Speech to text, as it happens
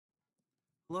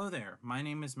Hello there, my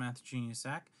name is Math Genius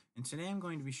Zach, and today I'm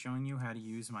going to be showing you how to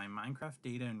use my Minecraft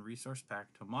Data and Resource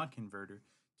Pack to mod converter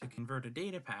to convert a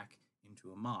data pack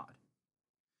into a mod.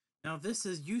 Now this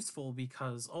is useful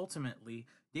because ultimately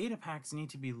data packs need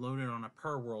to be loaded on a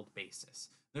per world basis.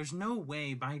 There's no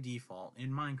way by default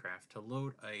in Minecraft to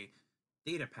load a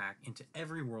data pack into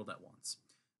every world at once.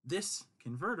 This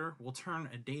converter will turn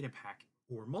a data pack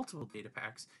or multiple data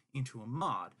packs into a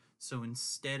mod. So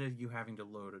instead of you having to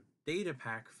load a data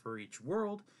pack for each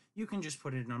world, you can just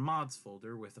put it in a mods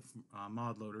folder with a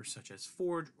mod loader such as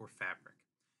Forge or Fabric.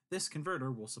 This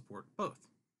converter will support both.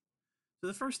 So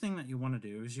the first thing that you want to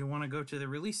do is you want to go to the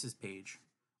releases page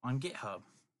on GitHub.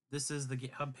 This is the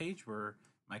GitHub page where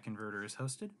my converter is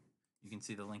hosted. You can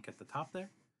see the link at the top there.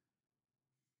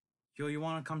 You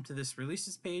want to come to this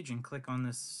releases page and click on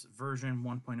this version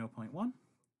 1.0.1.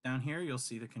 Down here, you'll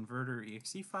see the converter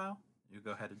exe file. You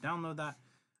go ahead and download that.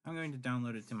 I'm going to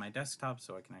download it to my desktop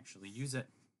so I can actually use it.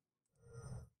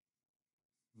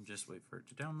 Just wait for it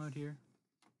to download here.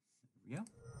 There we go.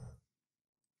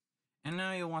 And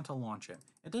now you'll want to launch it.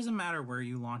 It doesn't matter where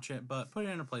you launch it, but put it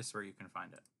in a place where you can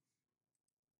find it.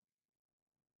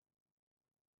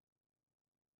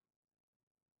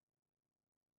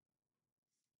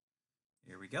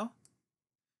 Here we go.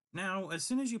 Now, as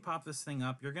soon as you pop this thing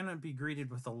up, you're going to be greeted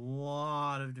with a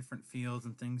lot of different fields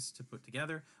and things to put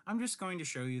together. I'm just going to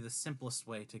show you the simplest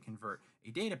way to convert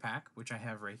a data pack, which I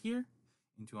have right here,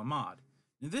 into a mod.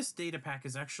 Now, this data pack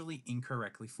is actually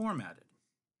incorrectly formatted.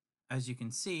 As you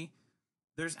can see,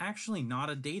 there's actually not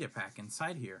a data pack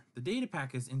inside here. The data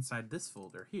pack is inside this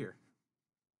folder here.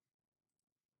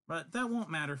 But that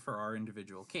won't matter for our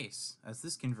individual case, as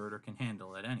this converter can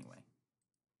handle it anyway.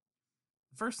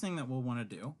 The first thing that we'll want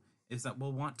to do is that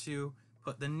we'll want to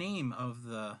put the name of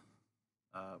the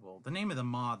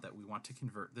mod that we want to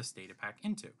convert this data pack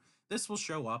into. This will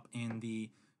show up in the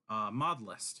mod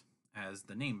list as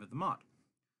the name of the mod.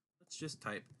 Let's just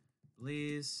type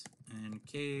Blaze and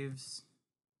Caves.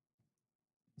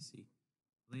 Let's see,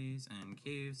 Blaze and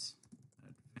Caves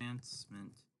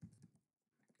Advancement.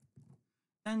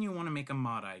 Then you want to make a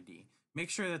mod ID. Make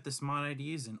sure that this mod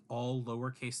ID is in all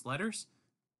lowercase letters.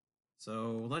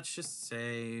 So let's just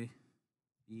say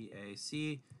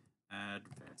BAC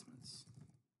Advancements.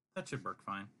 That should work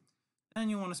fine. Then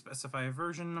you want to specify a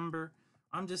version number.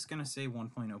 I'm just going to say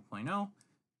 1.0.0.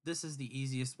 This is the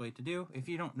easiest way to do. If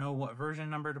you don't know what version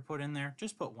number to put in there,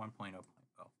 just put 1.0.0.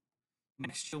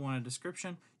 Next, you'll want a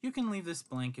description. You can leave this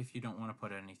blank if you don't want to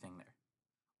put anything there.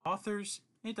 Authors,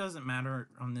 it doesn't matter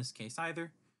on this case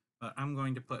either, but I'm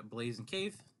going to put Blaze and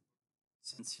Cave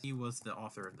since he was the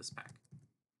author of this pack.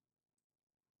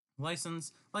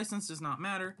 License does not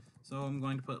matter, so I'm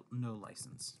going to put no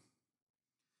license.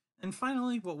 And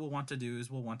finally, what we'll want to do is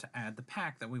we'll want to add the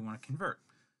pack that we want to convert.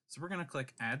 So we're going to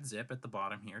click Add Zip at the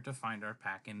bottom here to find our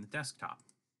pack in the desktop.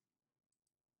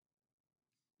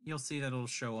 You'll see that it'll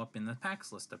show up in the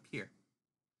packs list up here.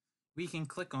 We can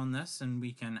click on this and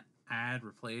we can add,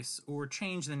 replace, or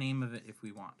change the name of it if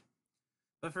we want.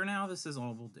 But for now, this is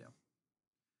all we'll do.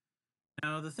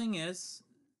 Now, the thing is,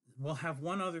 we'll have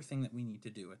one other thing that we need to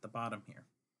do at the bottom here.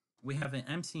 We have an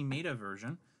MC Meta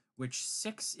version, which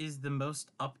 6 is the most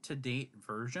up-to-date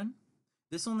version.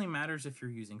 This only matters if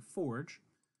you're using Forge,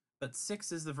 but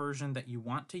 6 is the version that you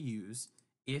want to use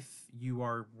if you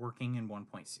are working in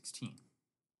 1.16.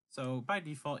 So by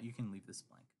default, you can leave this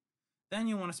blank. Then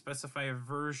you want to specify a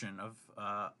version of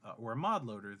or a mod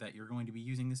loader that you're going to be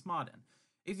using this mod in.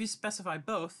 If you specify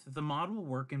both, the mod will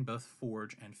work in both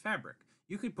Forge and Fabric.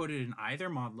 You could put it in either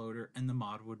mod loader and the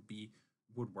mod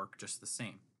would work just the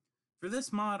same. For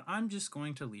this mod, I'm just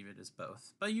going to leave it as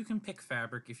both, but you can pick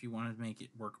Fabric if you wanted to make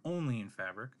it work only in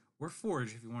Fabric, or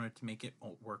Forge if you wanted to make it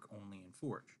work only in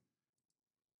Forge.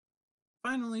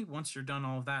 Finally, once you're done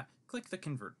all of that, click the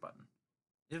Convert button.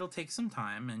 It'll take some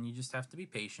time and you just have to be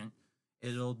patient.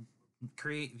 It'll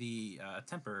create the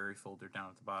temporary folder down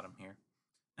at the bottom here.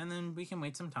 And then we can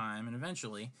wait some time and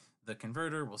eventually the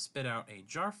converter will spit out a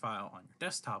jar file on your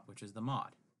desktop, which is the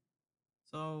mod.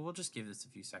 So we'll just give this a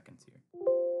few seconds here.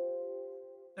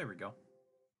 There we go.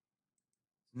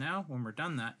 So now when we're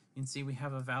done that, you can see we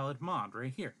have a valid mod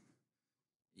right here.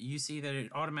 You see that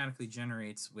it automatically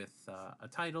generates with a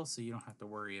title, so you don't have to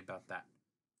worry about that.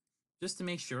 Just to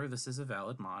make sure this is a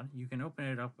valid mod, you can open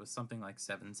it up with something like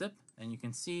 7-zip, and you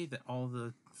can see that all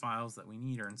the files that we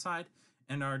need are inside,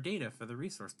 and our data for the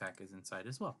resource pack is inside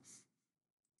as well.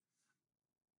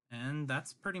 And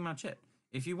that's pretty much it.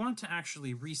 If you want to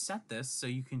actually reset this so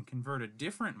you can convert a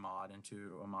different mod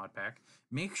into a mod pack,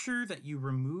 make sure that you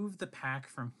remove the pack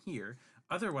from here.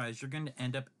 Otherwise, you're going to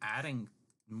end up adding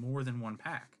more than one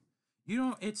pack.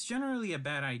 It's generally a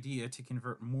bad idea to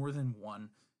convert more than one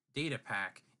data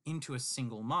pack into a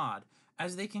single mod,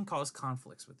 as they can cause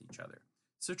conflicts with each other.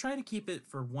 So try to keep it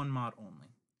for one mod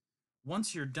only.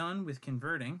 Once you're done with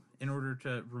converting, in order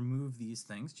to remove these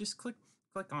things, just click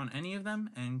on any of them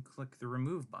and click the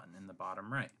remove button in the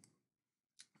bottom right.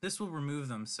 This will remove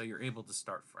them so you're able to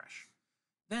start fresh.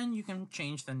 Then you can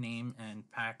change the name and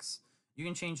packs. You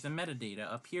can change the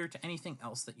metadata up here to anything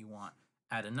else that you want.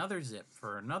 Add another zip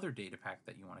for another data pack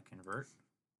that you want to convert.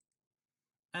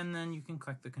 And then you can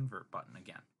click the convert button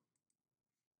again.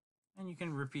 And you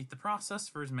can repeat the process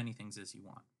for as many things as you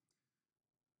want.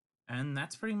 And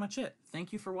that's pretty much it.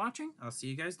 Thank you for watching. I'll see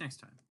you guys next time.